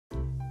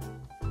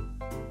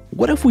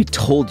What if we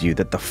told you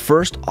that the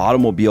first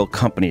automobile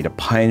company to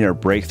pioneer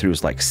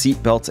breakthroughs like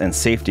seatbelts and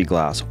safety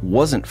glass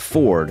wasn't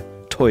Ford,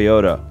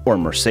 Toyota, or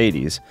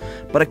Mercedes,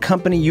 but a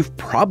company you've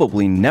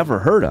probably never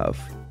heard of?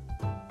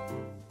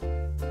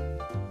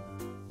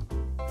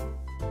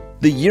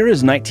 The year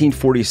is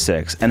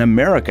 1946, and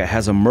America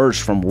has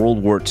emerged from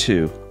World War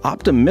II,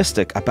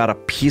 optimistic about a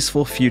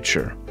peaceful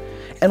future.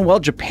 And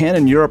while Japan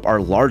and Europe are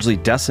largely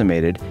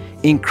decimated,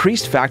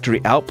 increased factory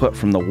output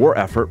from the war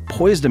effort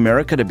poised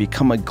America to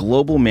become a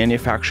global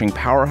manufacturing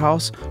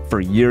powerhouse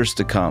for years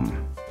to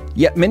come.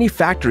 Yet many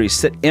factories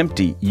sit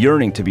empty,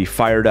 yearning to be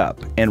fired up,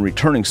 and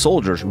returning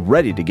soldiers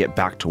ready to get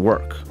back to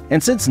work.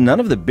 And since none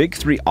of the big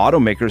three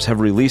automakers have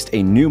released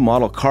a new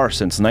model car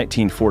since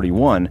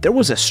 1941, there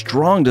was a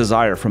strong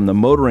desire from the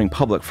motoring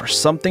public for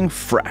something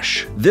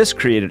fresh. This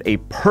created a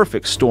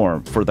perfect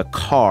storm for the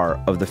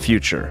car of the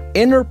future.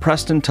 Enter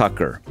Preston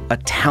Tucker, a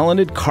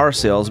talented car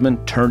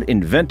salesman turned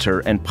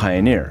inventor and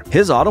pioneer.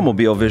 His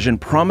automobile vision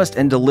promised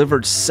and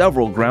delivered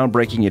several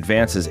groundbreaking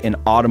advances in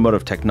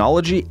automotive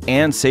technology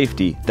and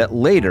safety that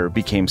later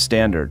became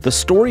standard. The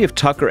story of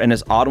Tucker and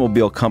his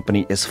automobile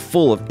company is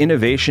full of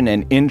innovation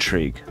and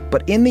intrigue.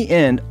 But in the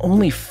end,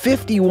 only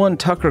 51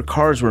 Tucker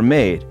cars were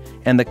made,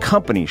 and the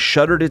company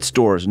shuttered its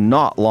doors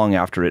not long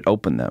after it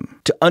opened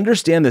them. To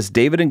understand this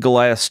David and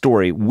Goliath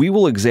story, we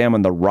will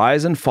examine the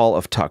rise and fall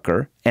of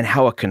Tucker and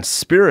how a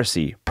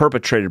conspiracy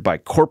perpetrated by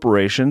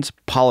corporations,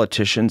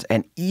 politicians,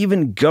 and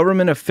even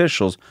government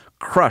officials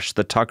crushed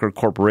the Tucker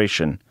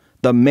Corporation,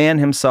 the man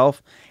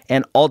himself,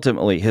 and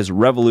ultimately his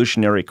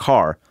revolutionary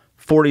car,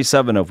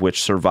 47 of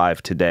which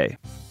survive today.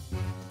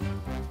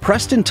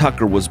 Preston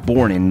Tucker was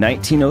born in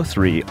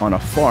 1903 on a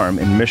farm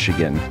in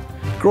Michigan,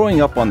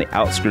 growing up on the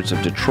outskirts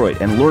of Detroit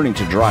and learning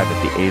to drive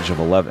at the age of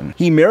 11.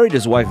 He married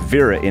his wife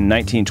Vera in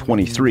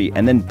 1923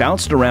 and then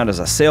bounced around as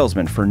a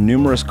salesman for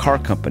numerous car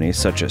companies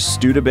such as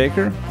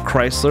Studebaker,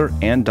 Chrysler,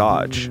 and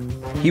Dodge.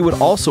 He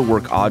would also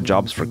work odd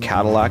jobs for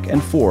Cadillac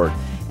and Ford,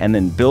 and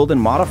then build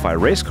and modify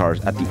race cars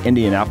at the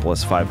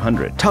Indianapolis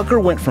 500. Tucker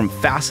went from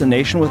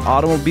fascination with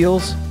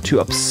automobiles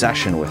to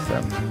obsession with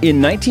them.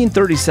 In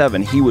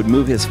 1937, he would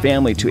move his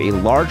family to a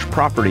large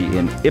property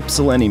in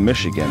Ypsilanti,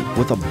 Michigan,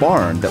 with a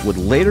barn that would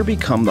later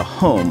become the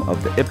home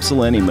of the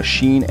Ypsilanti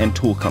Machine and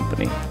Tool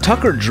Company.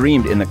 Tucker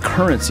dreamed in the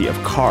currency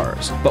of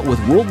cars, but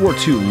with World War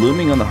II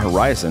looming on the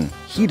horizon,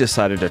 he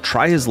decided to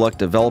try his luck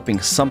developing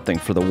something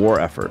for the war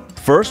effort.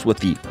 First with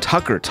the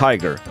Tucker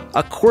Tiger,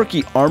 a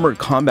quirky armored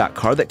combat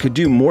car that could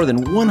do more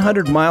than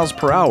 100 miles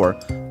per hour,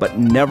 but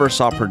never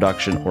saw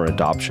production or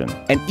adoption.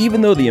 And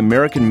even though the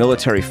American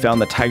military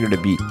found the Tiger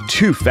to be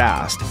too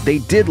fast, they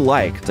did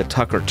like the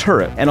Tucker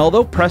turret. And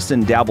although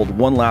Preston dabbled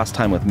one last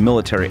time with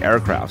military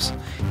aircrafts,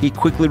 he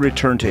quickly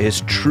returned to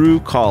his true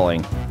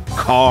calling,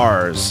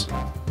 cars.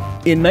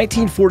 In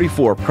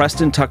 1944,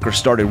 Preston Tucker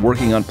started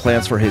working on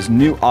plans for his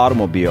new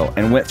automobile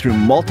and went through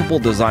multiple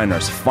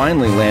designers,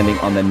 finally landing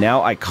on the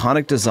now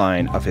iconic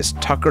design of his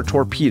Tucker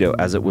Torpedo,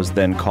 as it was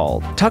then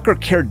called. Tucker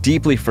cared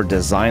deeply for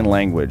design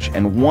language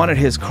and wanted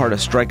his car to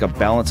strike a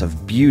balance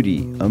of beauty,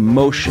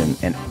 emotion,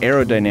 and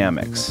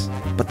aerodynamics.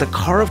 But the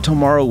car of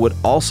tomorrow would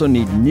also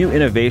need new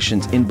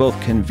innovations in both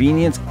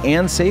convenience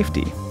and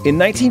safety. In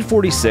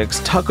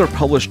 1946, Tucker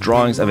published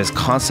drawings of his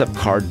concept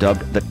car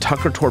dubbed the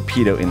Tucker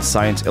Torpedo in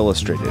Science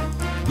Illustrated.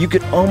 You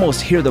could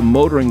almost hear the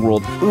motoring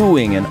world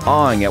oohing and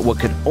awing at what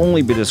could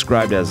only be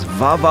described as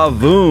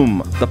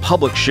va-va-voom. The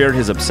public shared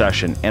his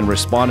obsession and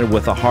responded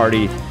with a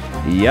hearty,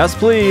 "Yes,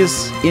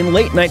 please." In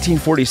late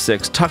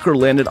 1946, Tucker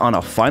landed on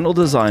a final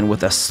design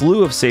with a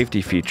slew of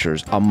safety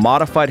features, a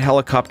modified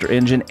helicopter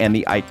engine, and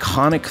the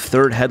iconic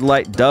third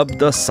headlight dubbed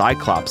the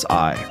Cyclops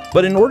Eye.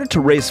 But in order to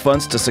raise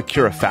funds to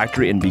secure a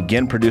factory and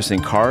begin producing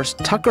cars,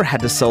 Tucker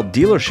had to sell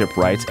dealership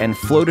rights and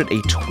floated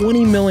a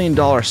 $20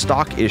 million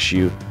stock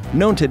issue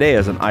known today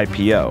as an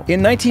IPO.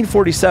 In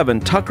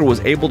 1947, Tucker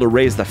was able to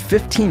raise the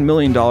 $15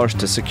 million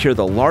to secure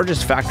the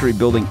largest factory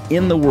building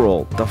in the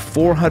world, the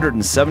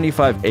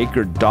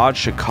 475-acre Dodge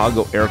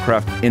Chicago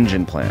aircraft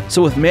engine plant.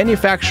 So with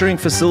manufacturing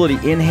facility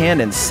in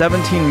hand and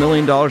 $17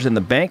 million in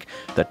the bank,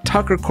 the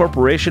Tucker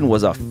Corporation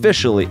was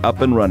officially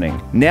up and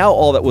running. Now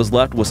all that was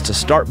left was to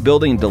start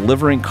building and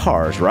delivering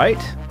cars, right?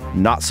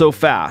 Not so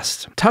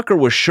fast. Tucker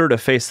was sure to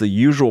face the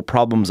usual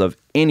problems of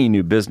any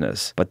new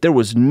business, but there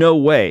was no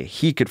way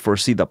he could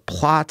foresee the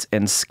plots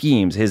and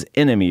schemes his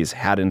enemies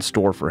had in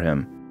store for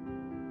him.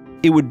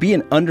 It would be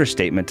an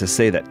understatement to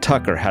say that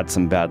Tucker had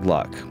some bad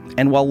luck.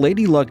 And while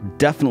Lady Luck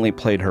definitely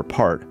played her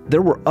part,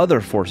 there were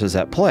other forces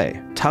at play: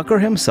 Tucker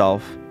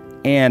himself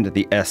and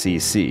the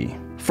SEC.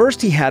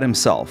 First, he had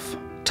himself.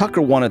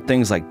 Tucker wanted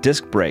things like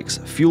disc brakes,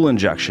 fuel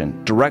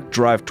injection, direct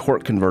drive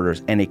torque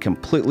converters, and a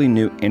completely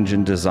new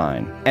engine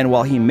design. And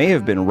while he may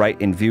have been right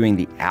in viewing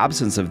the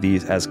absence of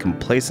these as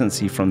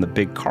complacency from the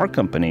big car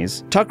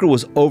companies, Tucker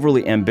was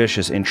overly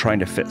ambitious in trying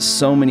to fit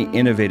so many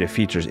innovative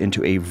features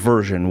into a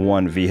version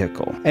 1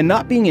 vehicle. And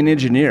not being an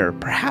engineer,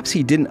 perhaps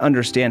he didn't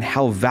understand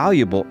how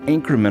valuable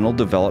incremental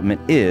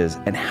development is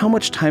and how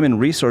much time and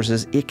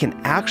resources it can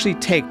actually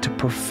take to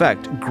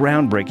perfect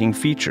groundbreaking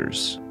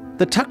features.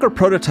 The Tucker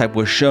prototype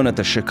was shown at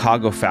the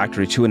Chicago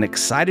factory to an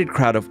excited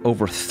crowd of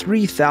over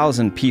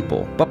 3,000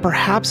 people, but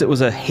perhaps it was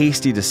a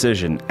hasty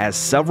decision as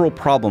several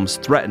problems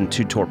threatened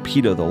to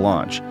torpedo the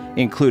launch,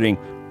 including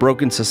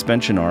broken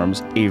suspension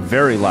arms, a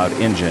very loud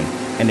engine,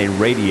 and a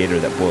radiator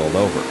that boiled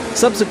over.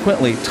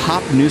 Subsequently,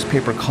 top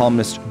newspaper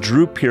columnist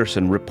Drew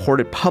Pearson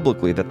reported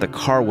publicly that the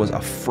car was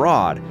a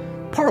fraud,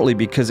 partly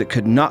because it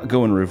could not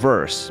go in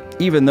reverse,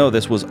 even though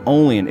this was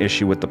only an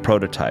issue with the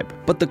prototype.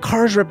 But the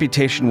car's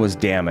reputation was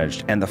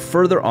damaged, and the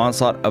further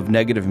onslaught of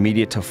negative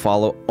media to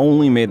follow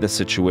only made the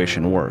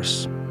situation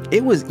worse.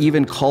 It was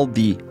even called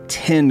the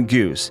Tin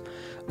Goose,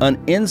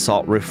 an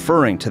insult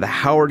referring to the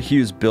Howard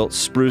Hughes-built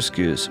Spruce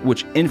Goose,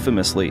 which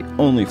infamously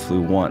only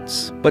flew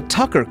once. But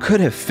Tucker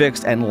could have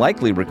fixed and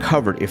likely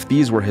recovered if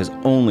these were his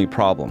only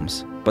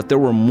problems. But there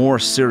were more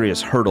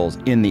serious hurdles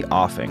in the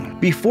offing.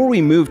 Before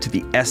we move to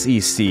the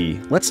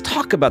SEC, let's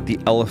talk about the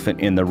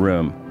elephant in the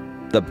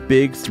room: the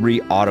Big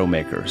Three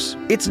Automakers.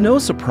 It's no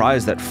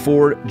surprise that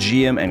Ford,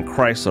 GM, and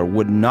Chrysler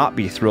would not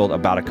be thrilled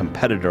about a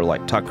competitor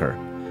like Tucker,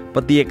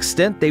 but the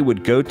extent they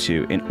would go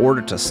to in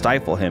order to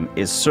stifle him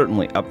is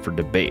certainly up for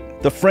debate.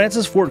 The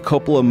Francis Ford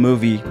Coppola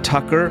movie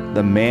Tucker,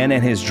 the Man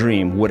and His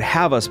Dream would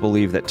have us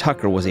believe that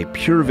Tucker was a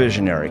pure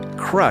visionary,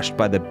 crushed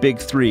by the Big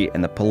Three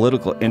and the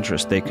political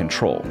interest they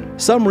control.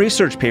 Some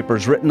research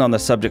papers written on the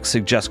subject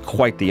suggest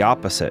quite the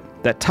opposite,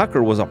 that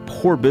Tucker was a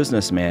poor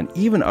businessman,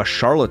 even a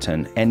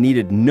charlatan, and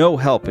needed no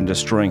help in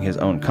destroying his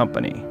own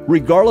company.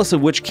 Regardless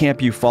of which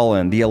camp you fall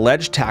in, the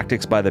alleged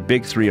tactics by the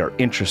Big Three are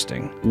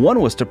interesting.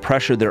 One was to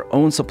pressure their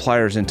own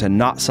suppliers into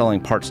not selling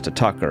parts to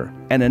Tucker,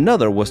 and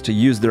another was to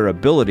use their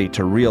ability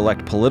to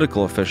re-elect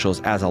political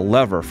officials as a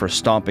lever for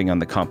stomping on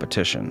the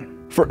competition.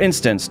 For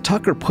instance,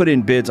 Tucker put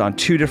in bids on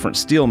 2 different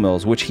steel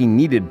mills which he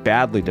needed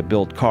badly to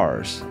build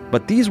cars.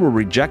 But these were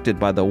rejected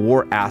by the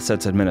War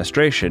Assets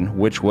Administration,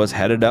 which was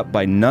headed up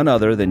by none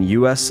other than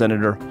U.S.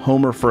 Senator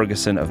Homer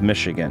Ferguson of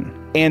Michigan.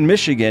 And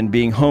Michigan,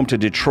 being home to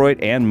Detroit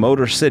and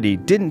Motor City,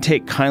 didn't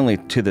take kindly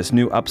to this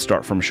new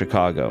upstart from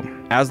Chicago.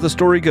 As the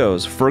story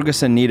goes,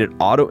 Ferguson needed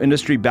auto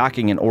industry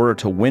backing in order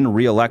to win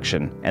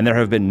re-election, and there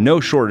have been no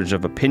shortage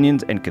of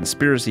opinions and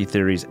conspiracy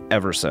theories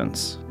ever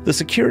since. The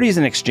Securities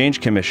and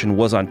Exchange Commission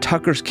was on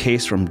Tucker's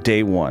case from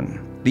day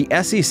one. The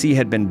SEC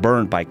had been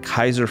burned by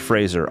Kaiser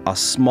Frazer, a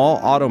small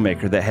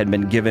automaker that had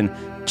been given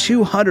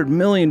 $200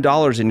 million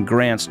in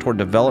grants toward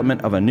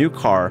development of a new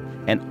car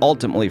and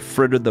ultimately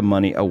frittered the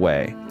money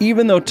away.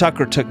 Even though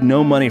Tucker took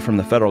no money from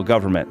the federal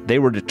government, they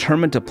were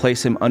determined to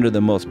place him under the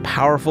most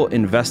powerful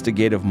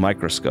investigative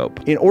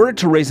microscope. In order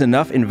to raise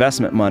enough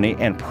investment money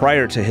and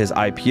prior to his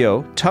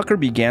IPO, Tucker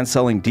began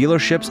selling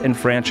dealerships and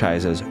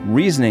franchises,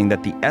 reasoning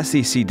that the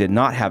SEC did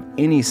not have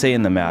any say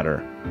in the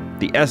matter.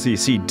 The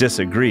SEC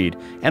disagreed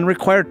and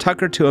required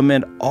Tucker to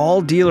amend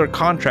all dealer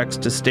contracts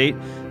to state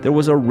there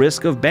was a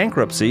risk of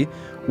bankruptcy,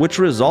 which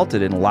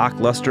resulted in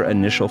lackluster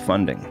initial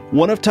funding.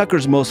 One of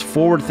Tucker's most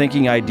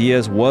forward-thinking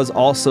ideas was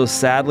also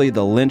sadly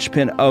the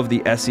linchpin of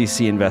the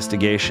SEC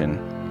investigation: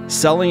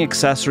 selling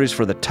accessories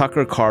for the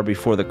Tucker car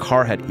before the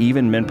car had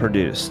even been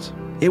produced.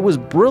 It was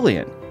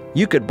brilliant.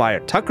 You could buy a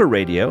Tucker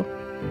radio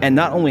and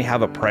not only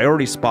have a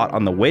priority spot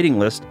on the waiting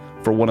list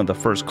for one of the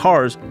first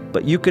cars,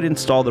 but you could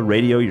install the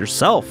radio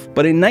yourself.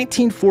 But in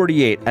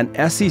 1948,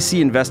 an SEC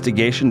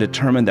investigation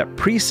determined that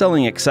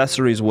pre-selling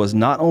accessories was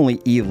not only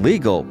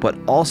illegal, but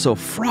also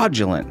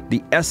fraudulent.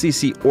 The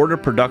SEC ordered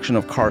production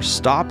of cars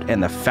stopped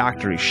and the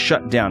factory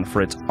shut down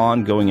for its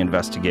ongoing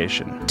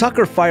investigation.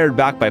 Tucker fired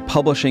back by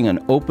publishing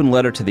an open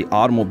letter to the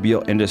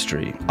automobile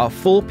industry, a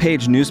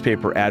full-page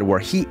newspaper ad where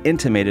he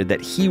intimated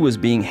that he was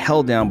being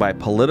held down by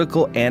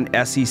political and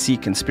SEC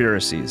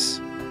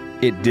conspiracies.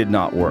 It did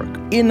not work.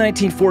 In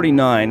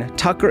 1949,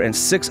 Tucker and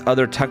 6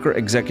 other Tucker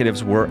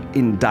executives were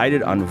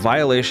indicted on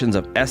violations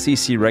of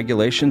SEC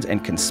regulations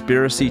and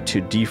conspiracy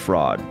to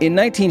defraud. In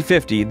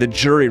 1950, the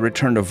jury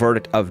returned a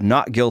verdict of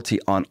not guilty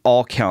on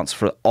all counts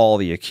for all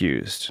the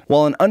accused.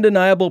 While an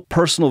undeniable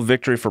personal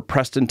victory for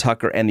Preston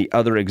Tucker and the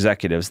other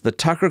executives, the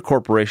Tucker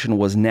Corporation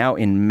was now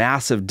in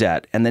massive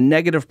debt, and the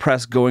negative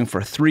press going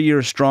for 3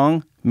 years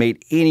strong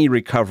made any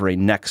recovery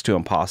next to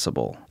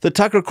impossible. The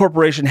Tucker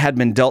Corporation had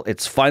been dealt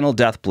its final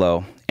death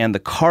blow, and the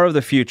car of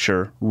the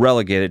future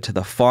relegated to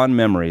the fond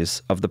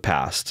memories of the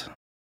past.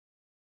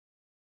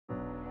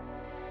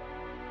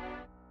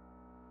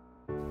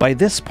 By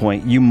this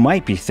point, you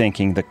might be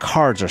thinking the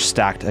cards are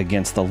stacked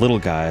against the little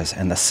guys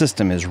and the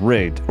system is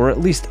rigged, or at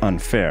least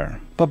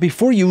unfair. But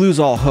before you lose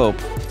all hope,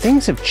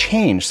 things have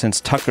changed since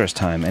Tucker's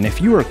time, and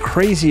if you are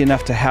crazy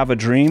enough to have a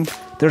dream,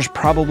 there's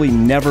probably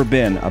never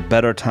been a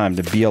better time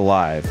to be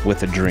alive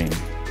with a dream.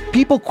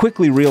 People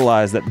quickly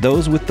realize that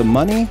those with the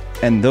money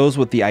and those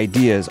with the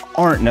ideas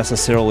aren't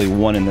necessarily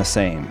one and the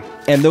same.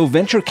 And though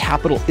venture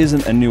capital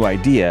isn't a new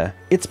idea,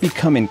 it's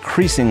become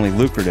increasingly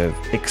lucrative,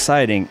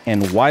 exciting,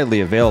 and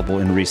widely available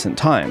in recent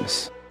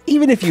times.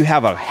 Even if you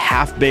have a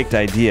half-baked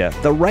idea,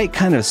 the right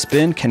kind of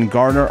spin can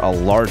garner a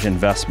large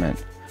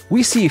investment.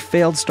 We see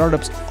failed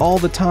startups all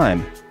the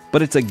time,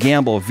 but it's a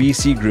gamble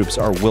VC groups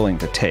are willing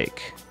to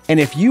take. And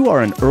if you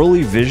are an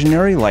early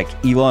visionary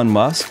like Elon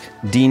Musk,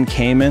 Dean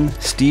Kamen,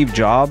 Steve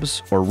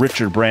Jobs, or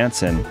Richard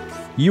Branson,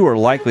 you are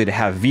likely to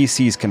have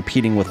VCs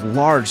competing with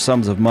large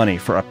sums of money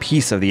for a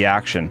piece of the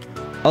action,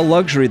 a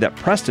luxury that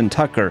Preston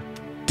Tucker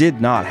did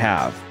not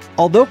have.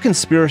 Although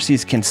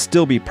conspiracies can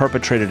still be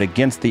perpetrated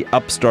against the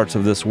upstarts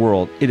of this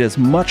world, it is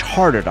much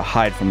harder to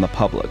hide from the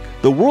public.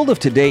 The world of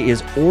today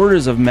is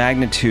orders of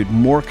magnitude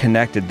more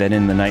connected than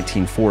in the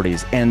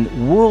 1940s,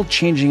 and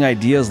world-changing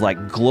ideas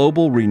like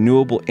global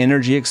renewable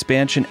energy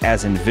expansion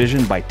as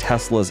envisioned by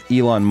Tesla's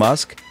Elon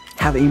Musk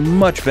have a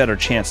much better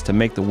chance to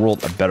make the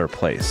world a better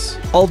place.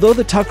 Although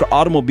the Tucker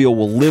automobile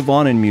will live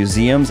on in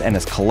museums and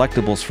as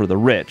collectibles for the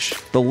rich,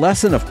 the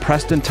lesson of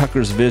Preston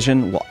Tucker's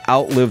vision will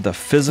outlive the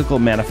physical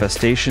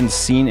manifestations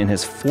seen in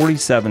his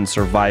 47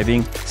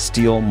 surviving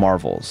steel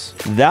marvels.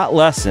 That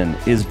lesson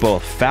is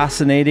both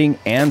fascinating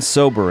and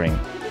sobering,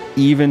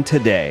 even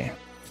today.